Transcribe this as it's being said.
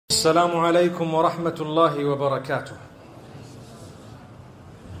السلام عليكم ورحمة الله وبركاته.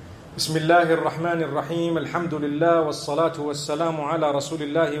 بسم الله الرحمن الرحيم. الحمد لله والصلاة والسلام على رسول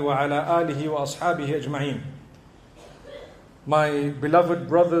الله وعلى آله وأصحابه أجمعين. My beloved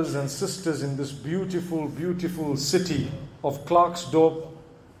brothers and sisters in this beautiful, beautiful city of Klerksdorp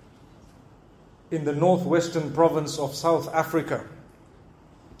in the northwestern province of South Africa.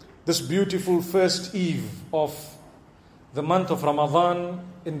 This beautiful first eve of the month of Ramadan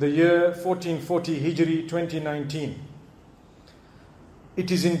in the year 1440 Hijri 2019. It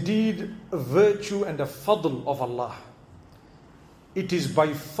is indeed a virtue and a fadl of Allah. It is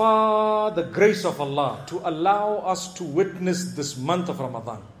by far the grace of Allah to allow us to witness this month of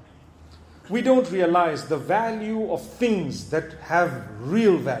Ramadan. We don't realize the value of things that have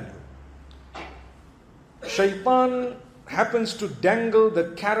real value. Shaitan happens to dangle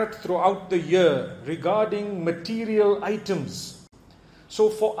the carrot throughout the year regarding material items. So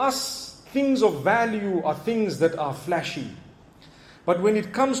for us, things of value are things that are flashy. But when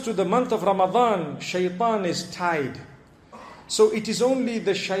it comes to the month of Ramadan, Shaitan is tied. So it is only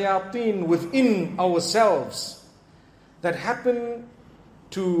the shayateen within ourselves that happen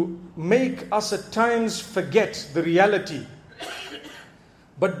to make us at times forget the reality.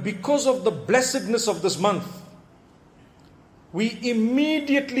 But because of the blessedness of this month, we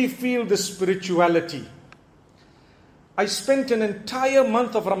immediately feel the spirituality. I spent an entire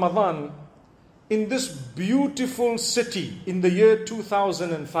month of Ramadan in this beautiful city in the year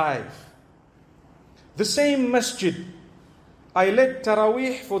 2005. The same masjid. I led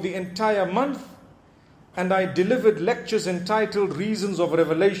Taraweeh for the entire month and I delivered lectures entitled Reasons of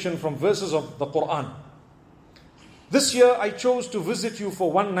Revelation from verses of the Quran. This year I chose to visit you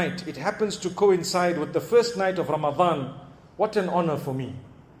for one night. It happens to coincide with the first night of Ramadan. What an honor for me.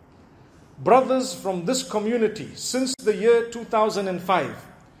 Brothers from this community, since the year 2005,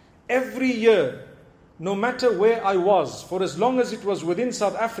 every year, no matter where I was, for as long as it was within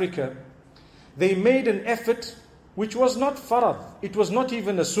South Africa, they made an effort which was not farad, it was not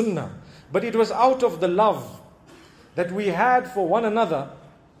even a sunnah, but it was out of the love that we had for one another.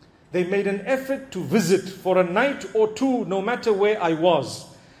 They made an effort to visit for a night or two, no matter where I was.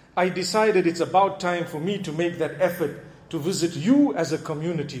 I decided it's about time for me to make that effort to visit you as a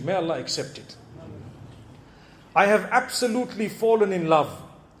community. May Allah accept it. I have absolutely fallen in love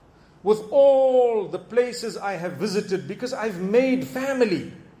with all the places I have visited because I've made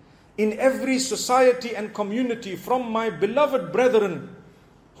family in every society and community from my beloved brethren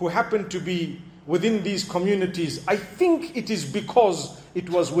who happen to be within these communities. I think it is because it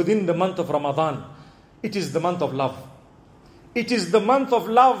was within the month of Ramadan. It is the month of love. It is the month of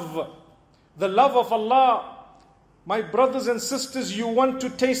love. The love of Allah. My brothers and sisters, you want to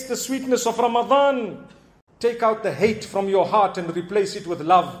taste the sweetness of Ramadan. Take out the hate from your heart and replace it with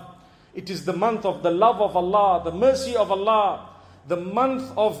love. It is the month of the love of Allah, the mercy of Allah, the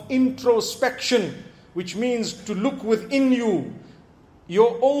month of introspection, which means to look within you,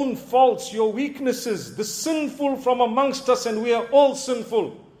 your own faults, your weaknesses, the sinful from amongst us, and we are all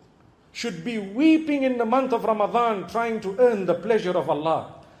sinful, should be weeping in the month of Ramadan, trying to earn the pleasure of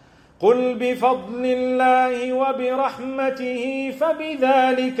Allah. قُلْ بِفَضْلِ اللَّهِ وَبِرَحْمَتِهِ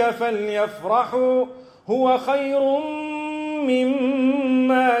فَبِذَلِكَ فَلْيَفْرَحُوا هُوَ خَيْرٌ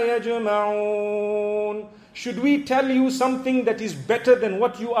مِّمَّا يَجْمَعُونَ. Should we tell you something that is better than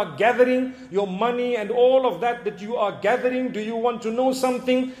what you are gathering, your money and all of that you are gathering? Do you want to know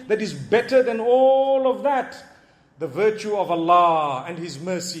something that is better than all of that? The virtue of Allah and His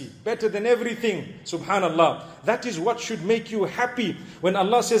mercy, better than everything, subhanallah. That is what should make you happy. When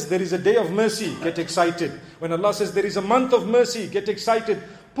Allah says there is a day of mercy, get excited. When Allah says there is a month of mercy, get excited.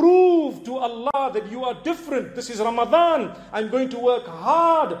 Prove to Allah that you are different. This is Ramadan. I'm going to work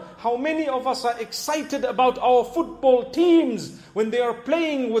hard. How many of us are excited about our football teams when they are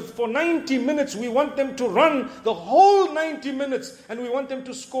playing for 90 minutes? We want them to run the whole 90 minutes and we want them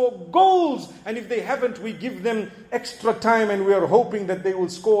to score goals. And if they haven't, we give them extra time and we are hoping that they will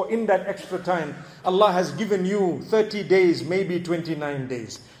score in that extra time. Allah has given you 30 days, maybe 29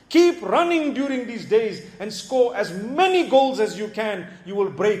 days. Keep running during these days and score as many goals as you can. You will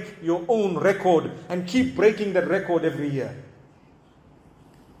break your own record and keep breaking that record every year.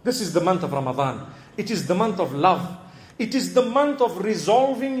 This is the month of Ramadan. It is the month of love. It is the month of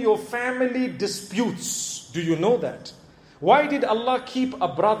resolving your family disputes. Do you know that? Why did Allah keep a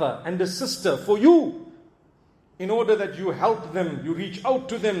brother and a sister for you? In order that you help them, you reach out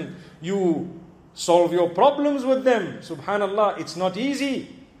to them, you solve your problems with them. Subhanallah, it's not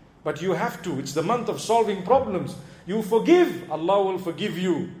easy. But you have to. It's the month of solving problems. You forgive, Allah will forgive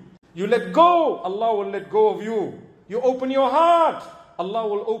you. You let go, Allah will let go of you. You open your heart, Allah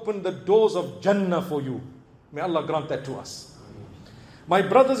will open the doors of Jannah for you. May Allah grant that to us. My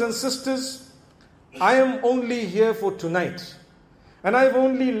brothers and sisters, I am only here for tonight. And I've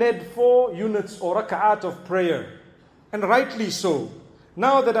only led 4 units or rak'at of prayer. And rightly so.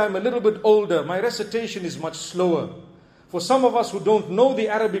 Now that I'm a little bit older, my recitation is much slower. For some of us who don't know the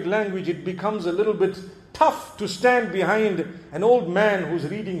Arabic language, it becomes a little bit tough to stand behind an old man who's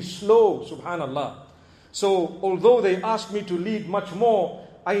reading slow, subhanallah. So, although they ask me to lead much more,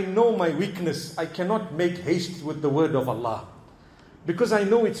 I know my weakness. I cannot make haste with the word of Allah. Because I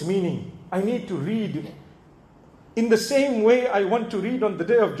know its meaning. I need to read in the same way I want to read on the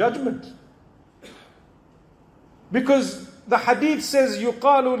Day of Judgment. Because the hadith says,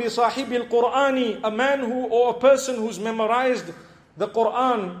 يُقَالُ لِصَاحِبِ الْقُرْآنِ, a man who, or a person who's memorized the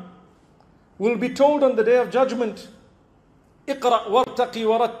Quran, will be told on the Day of Judgment, اقرأ وارتقي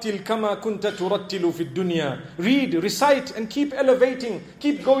ورتل كما كنت ترتل في الدنيا. Read, recite, and keep elevating,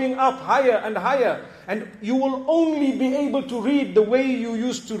 keep going up higher and higher. And you will only be able to read the way you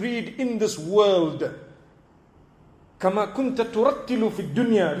used to read in this world. كما كنت ترتل في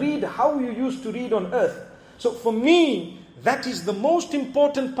الدنيا. Read how you used to read on earth. So for me, that is the most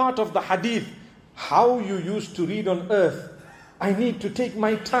important part of the hadith. How you used to read on earth. I need to take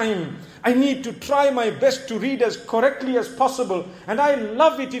my time. I need to try my best to read as correctly as possible. And I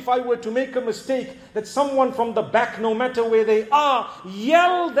love it if I were to make a mistake, that someone from the back, no matter where they are,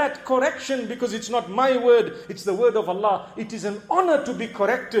 yell that correction, because it's not my word, it's the word of Allah. It is an honor to be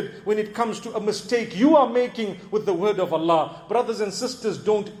corrected when it comes to a mistake you are making with the word of Allah. Brothers and sisters,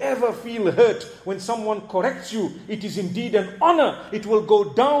 don't ever feel hurt when someone corrects you. It is indeed an honor. It will go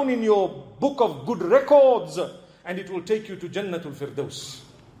down in your book of good records. And it will take you to Jannatul Firdaus.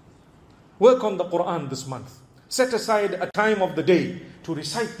 Work on the Quran this month. Set aside a time of the day to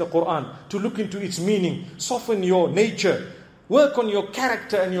recite the Quran, to look into its meaning, soften your nature, work on your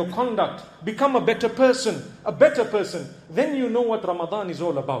character and your conduct, become a better person, Then you know what Ramadan is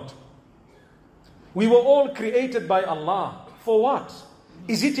all about. We were all created by Allah. For what?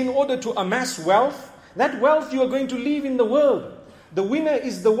 Is it in order to amass wealth? That wealth you are going to leave in the world. The winner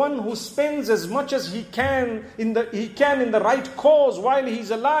is the one who spends as much as he can in the right cause while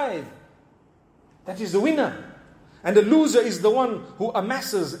he's alive. That is the winner. And the loser is the one who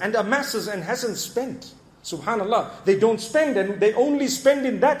amasses and hasn't spent. Subhanallah. They don't spend, and they only spend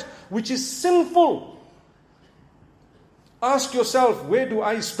in that which is sinful. Ask yourself, where do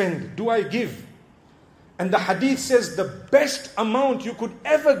I spend? Do I give? And the hadith says the best amount you could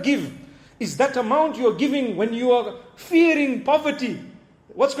ever give is that amount you are giving when you are fearing poverty.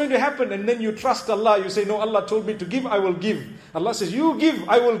 What's going to happen? And then you trust Allah. You say, no, Allah told me to give, I will give. Allah says, you give,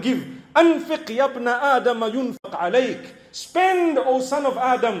 I will give. أَنْفِقْ يَبْنَ آدَمَ يُنْفَقْ عَلَيْكَ. Spend, O son of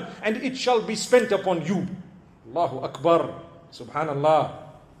Adam, and it shall be spent upon you. Allahu Akbar. Subhanallah.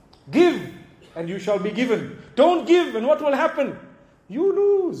 Give, and you shall be given. Don't give, and what will happen? You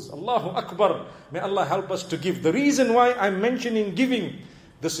lose. Allahu Akbar. May Allah help us to give. The reason why I'm mentioning giving,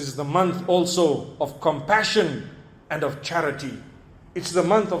 this is the month also of compassion and of charity. It's the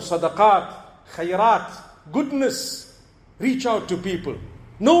month of sadaqat, khairat, goodness. Reach out to people.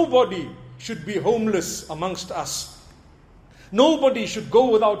 Nobody should be homeless amongst us. Nobody should go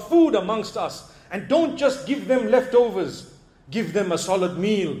without food amongst us. And don't just give them leftovers. Give them a solid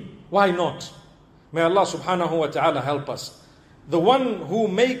meal. Why not? May Allah subhanahu wa ta'ala help us. The one who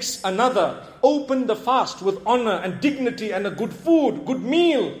makes another open the fast with honor and dignity and a good food, good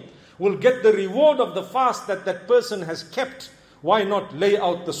meal, will get the reward of the fast that that person has kept. Why not lay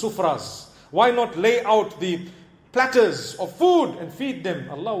out the sufras? Why not lay out the platters of food and feed them?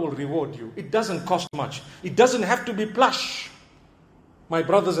 Allah will reward you. It doesn't cost much. It doesn't have to be plush. My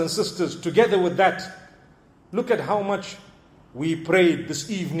brothers and sisters, together with that, look at how much we prayed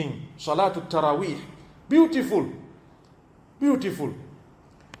this evening. Salatul Taraweeh. Beautiful. Beautiful.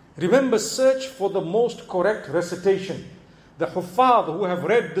 Remember, search for the most correct recitation. The Huffaz who have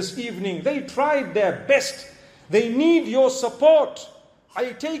read this evening, they tried their best. They need your support.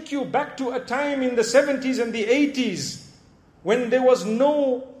 I take you back to a time in the 70s and the 80s when there was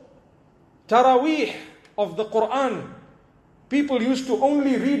no Taraweeh of the Quran. People used to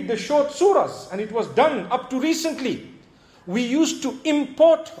only read the short surahs, and it was done up to recently. We used to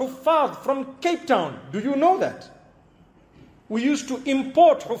import Huffaz from Cape Town. Do you know that? We used to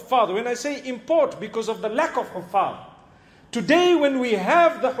import Huffaz. When I say import, because of the lack of Huffaz. Today when we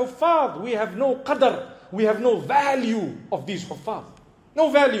have the Huffaz, we have no qadr, we have no value of these Huffaz. No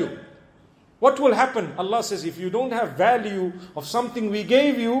value. What will happen? Allah says, if you don't have value of something we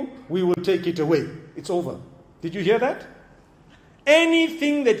gave you, we will take it away. It's over. Did you hear that?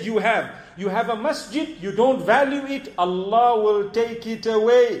 Anything that you have, You have a masjid, you don't value it, Allah will take it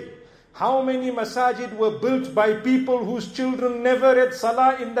away. How many masajid were built by people whose children never read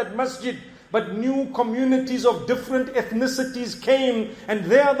salah in that masjid, but new communities of different ethnicities came, and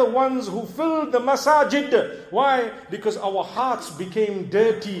they are the ones who filled the masajid. Why? Because our hearts became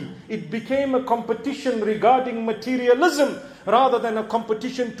dirty. It became a competition regarding materialism, rather than a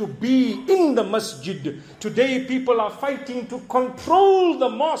competition to be in the masjid. Today people are fighting to control the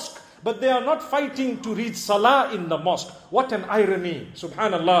mosque, but they are not fighting to read salah in the mosque. What an irony,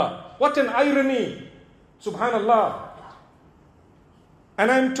 subhanallah. What an irony, subhanallah. And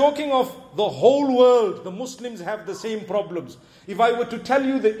I'm talking of the whole world. The Muslims have the same problems. If I were to tell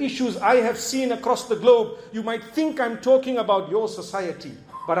you the issues I have seen across the globe, you might think I'm talking about your society,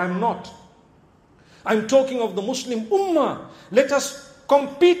 but I'm not. I'm talking of the Muslim Ummah. Let us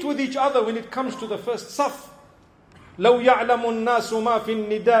compete with each other when it comes to the first saf. لو يعلم الناس ما في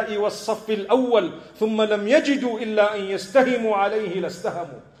النداء والصف الأول ثم لم يجدوا إلا أن يستهموا عليه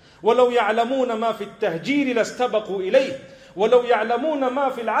لاستهموا ولو يعلمون ما في التهجير لاستبقوا إليه ولو يعلمون ما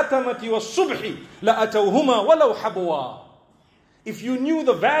في العتمة والصبح لأتوهما ولو حبوا. If you knew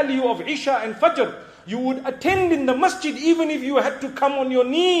the value of Isha and Fajr, you would attend in the masjid even if you had to come on your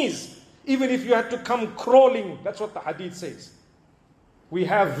knees, even if you had to come crawling. That's what the hadith says. We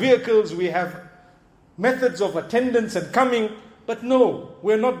have vehicles, we have methods of attendance and coming, but no,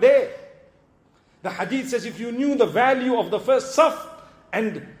 we're not there. The hadith says if you knew the value of the first saf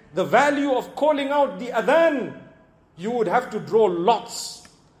and the value of calling out the adhan, you would have to draw lots.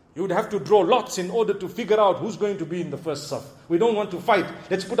 You would have to draw lots in order to figure out who's going to be in the first saf. We don't want to fight.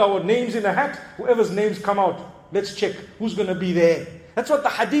 Let's put our names in a hat. Whoever's names come out, let's check who's going to be there. That's what the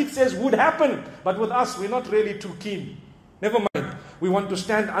hadith says would happen. But with us, we're not really too keen. Never mind. We want to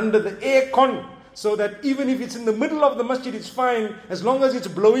stand under the aircon, so that even if it's in the middle of the masjid, it's fine. As long as it's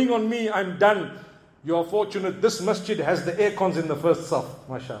blowing on me, I'm done. You are fortunate this masjid has the aircons in the first saf.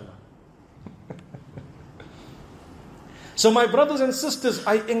 MashaAllah. So my brothers and sisters,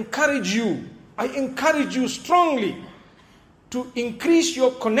 I encourage you strongly to increase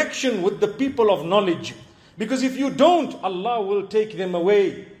your connection with the people of knowledge. Because if you don't, Allah will take them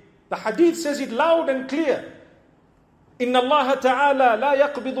away. The hadith says it loud and clear. إن الله تعالى لا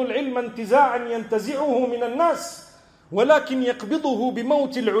يقبض العلم انتزاعا ينتزعه من الناس ولكن يقبضه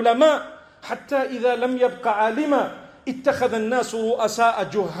بموت العلماء حتى إذا لم يبق عالما اتخذ الناس رؤساء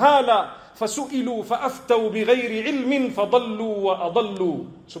جهالا فسئلوا فأفتوا بغير علم فضلوا وأضلوا.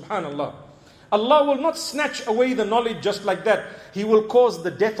 Subhanallah. Allah will not snatch away the knowledge just like that. He will cause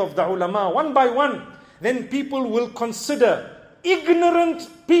the death of the ulama one by one. Then people will consider ignorant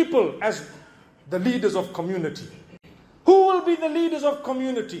people as the leaders of community. Who will be the leaders of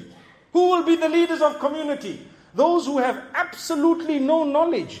community? Who will be the leaders of community? Those who have absolutely no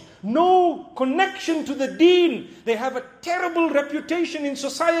knowledge, no connection to the deen. They have a terrible reputation in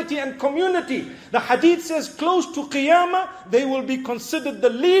society and community. The hadith says close to Qiyamah, they will be considered the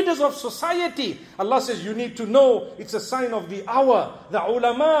leaders of society. Allah says you need to know it's a sign of the hour. The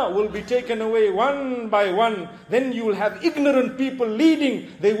ulama will be taken away one by one. Then you will have ignorant people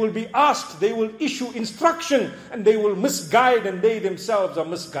leading. They will be asked, they will issue instruction, and they will misguide, and they themselves are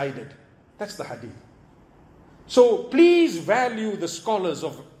misguided. That's the hadith. So please value the scholars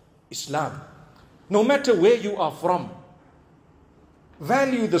of Islam, no matter where you are from.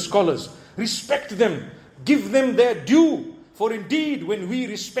 Value the scholars, respect them, give them their due. For indeed, when we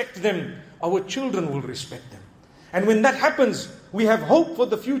respect them, our children will respect them. And when that happens, we have hope for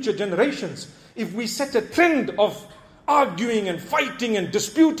the future generations. If we set a trend of arguing and fighting and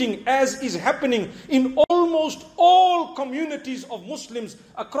disputing, as is happening in almost all communities of Muslims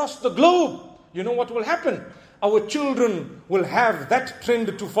across the globe, you know what will happen? Our children will have that trend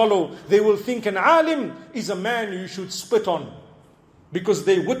to follow. They will think an alim is a man you should spit on, because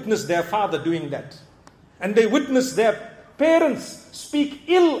they witnessed their father doing that. And they witnessed their parents speak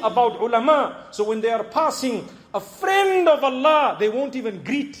ill about ulama. So when they are passing a friend of Allah, they won't even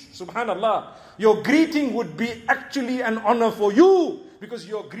greet. Subhanallah. Your greeting would be actually an honor for you, because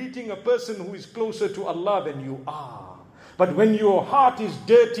you're greeting a person who is closer to Allah than you are. But when your heart is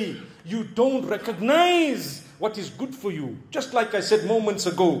dirty, you don't recognize what is good for you. Just like I said moments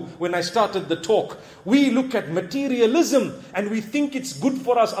ago when I started the talk, we look at materialism and we think it's good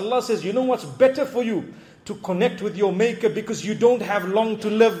for us. Allah says, you know what's better for you? To connect with your Maker, because you don't have long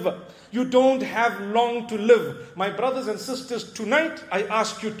to live. You don't have long to live. My brothers and sisters, tonight I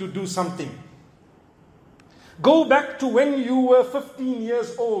ask you to do something. Go back to when you were 15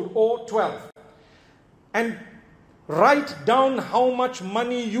 years old or 12 and write down how much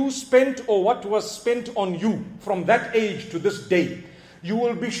money you spent or what was spent on you from that age to this day. You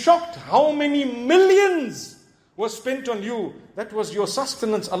will be shocked how many millions were spent on you. That was your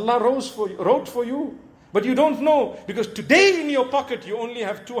sustenance. Allah wrote for you. But you don't know, because today in your pocket you only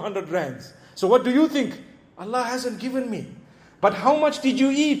have 200 rands. So what do you think? Allah hasn't given me. But how much did you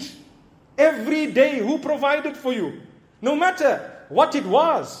eat? Every day, who provided for you? No matter what it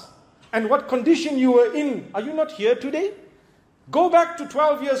was and what condition you were in. Are you not here today? Go back to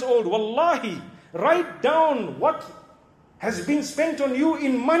 12 years old. Wallahi, write down what has been spent on you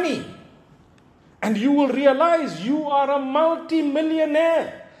in money. And you will realize you are a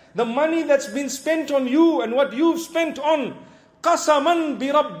multi-millionaire. The money that's been spent on you and what you've spent on. Qasaman bi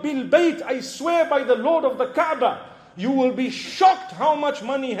Rabbil Bayt. I swear by the Lord of the Kaaba. You will be shocked how much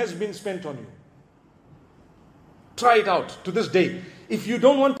money has been spent on you. Try it out to this day. If you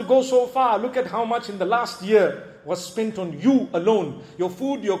don't want to go so far, look at how much in the last year was spent on you alone. Your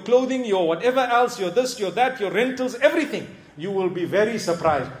food, your clothing, your whatever else, your this, your that, your rentals, everything. You will be very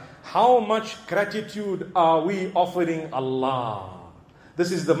surprised. How much gratitude are we offering Allah?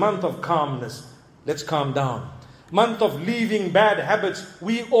 This is the month of calmness. Let's calm down. Month of leaving bad habits.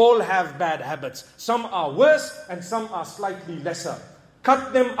 We all have bad habits. Some are worse and some are slightly lesser.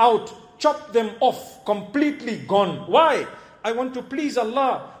 Cut them out. Chop them off. Completely gone. Why? I want to please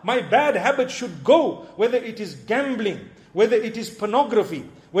Allah. My bad habit should go. Whether it is gambling, whether it is pornography,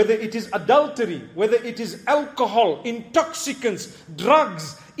 whether it is adultery, whether it is alcohol, intoxicants,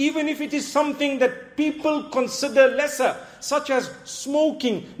 drugs, even if it is something that people consider lesser, such as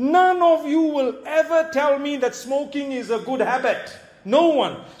smoking. None of you will ever tell me that smoking is a good habit. No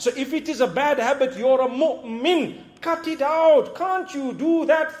one. So if it is a bad habit, you're a mu'min. Cut it out. Can't you do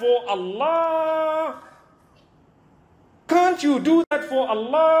that for Allah? Can't you do that for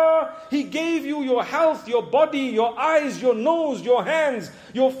Allah? He gave you your health, your body, your eyes, your nose, your hands,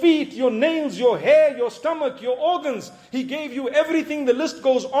 your feet, your nails, your hair, your stomach, your organs. He gave you everything. The list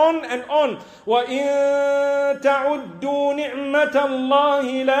goes on and on. وَإِن تَعُدُّوا نِعْمَةَ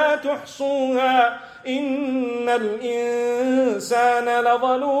اللَّهِ لَا تُحْصُوهَا إِنَّ الْإِنسَانَ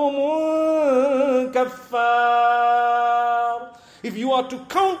لَظَلُومٌ كَفَّارٌ. If you are to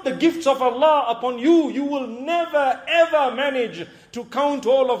count the gifts of Allah upon you, you will never ever manage to count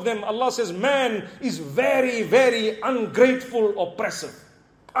all of them. Allah says man is very, very ungrateful, oppressive.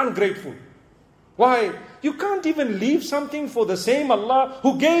 Ungrateful. Why? You can't even leave something for the same Allah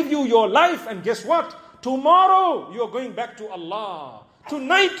who gave you your life. And guess what? Tomorrow you are going back to Allah.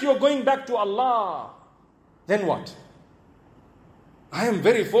 Tonight you are going back to Allah. Then what? I am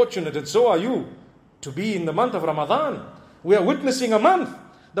very fortunate, and so are you, to be in the month of Ramadan. We are witnessing a month.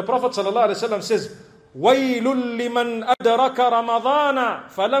 The Prophet ﷺ says, وَيْلٌ لِمَنْ أَدْرَكَ رَمَضَانَ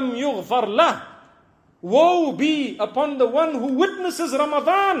فَلَمْ يُغْفَرْ لَهُ. Woe be upon the one who witnesses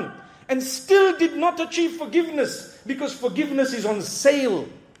Ramadan and still did not achieve forgiveness, because forgiveness is on sale.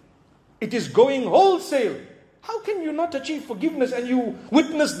 It is going wholesale. How can you not achieve forgiveness and you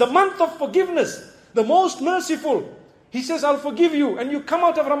witness the month of forgiveness, the most merciful? He says, I'll forgive you, and you come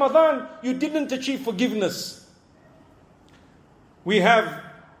out of Ramadan, you didn't achieve forgiveness. We have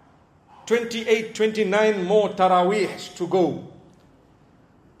 28, 29 more Taraweehs to go.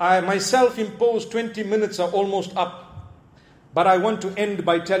 I myself imposed 20 minutes are almost up. But I want to end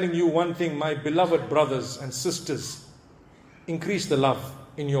by telling you one thing, my beloved brothers and sisters. Increase the love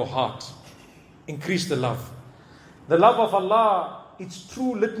in your heart. Increase the love. The love of Allah, its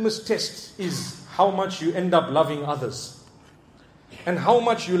true litmus test is how much you end up loving others. And how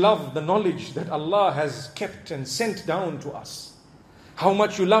much you love the knowledge that Allah has kept and sent down to us. How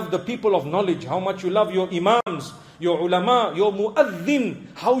much you love the people of knowledge. How much you love your imams, your ulama, your muaddin.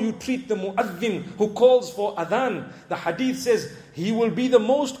 How you treat the muaddin who calls for adhan. The hadith says he will be the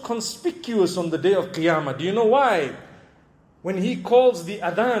most conspicuous on the day of Qiyamah. Do you know why? When he calls the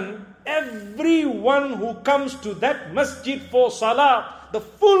adhan, everyone who comes to that masjid for salah, the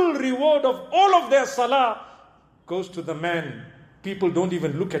full reward of all of their salah goes to the man. People don't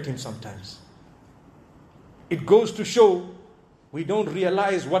even look at him sometimes. It goes to show we don't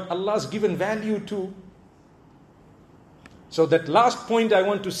realize what Allah's given value to. So that last point I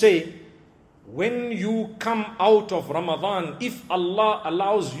want to say, when you come out of Ramadan, if Allah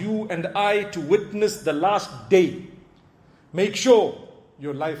allows you and I to witness the last day, make sure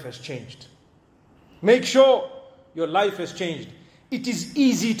your life has changed. Make sure your life has changed. It is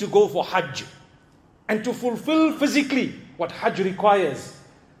easy to go for Hajj and to fulfill physically what Hajj requires.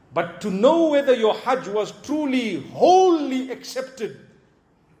 But to know whether your Hajj was truly, wholly accepted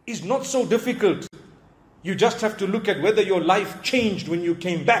is not so difficult. You just have to look at whether your life changed when you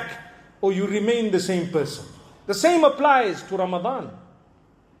came back or you remain the same person. The same applies to Ramadan.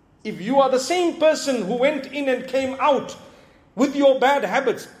 If you are the same person who went in and came out, with your bad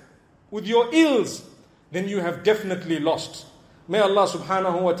habits, with your ills, then you have definitely lost. May Allah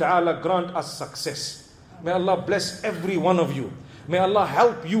subhanahu wa ta'ala grant us success. May Allah bless every one of you. May Allah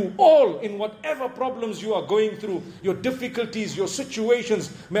help you all in whatever problems you are going through, your difficulties, your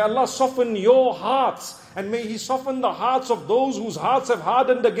situations. May Allah soften your hearts, and may He soften the hearts of those whose hearts have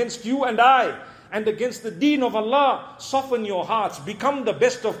hardened against you and I, and against the deen of Allah. Soften your hearts, become the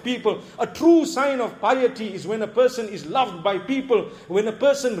best of people. A true sign of piety is when a person is loved by people, when a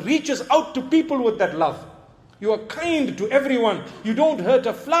person reaches out to people with that love. You are kind to everyone, you don't hurt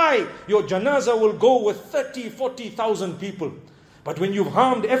a fly. Your janazah will go with 30,000-40,000 people. But when you've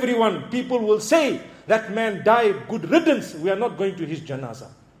harmed everyone, people will say, that man died, good riddance, we are not going to his janazah.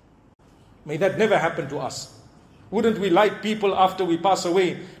 May that never happen to us. Wouldn't we like people after we pass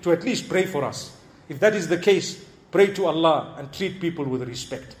away to at least pray for us? If that is the case, pray to Allah and treat people with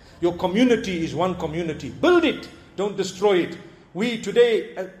respect. Your community is one community. Build it, don't destroy it. We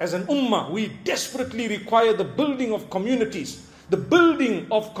today, as an ummah, we desperately require the building of communities. The building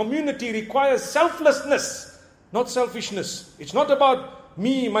of community requires selflessness, not selfishness. It's not about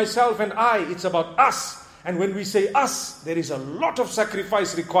me, myself and I, it's about us. And when we say us, there is a lot of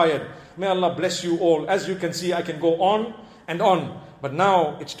sacrifice required. May Allah bless you all. As you can see, I can go on and on. But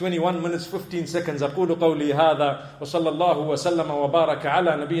now it's 21 minutes 15 seconds. أقول قولي هذا وصلى الله وسلم وبارك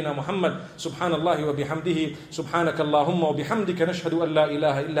على نبينا محمد سبحان الله وبحمده سبحانك اللهم وبحمدك نشهد أن لا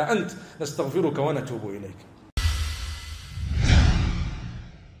إله إلا أنت نستغفرك ونتوب إليك.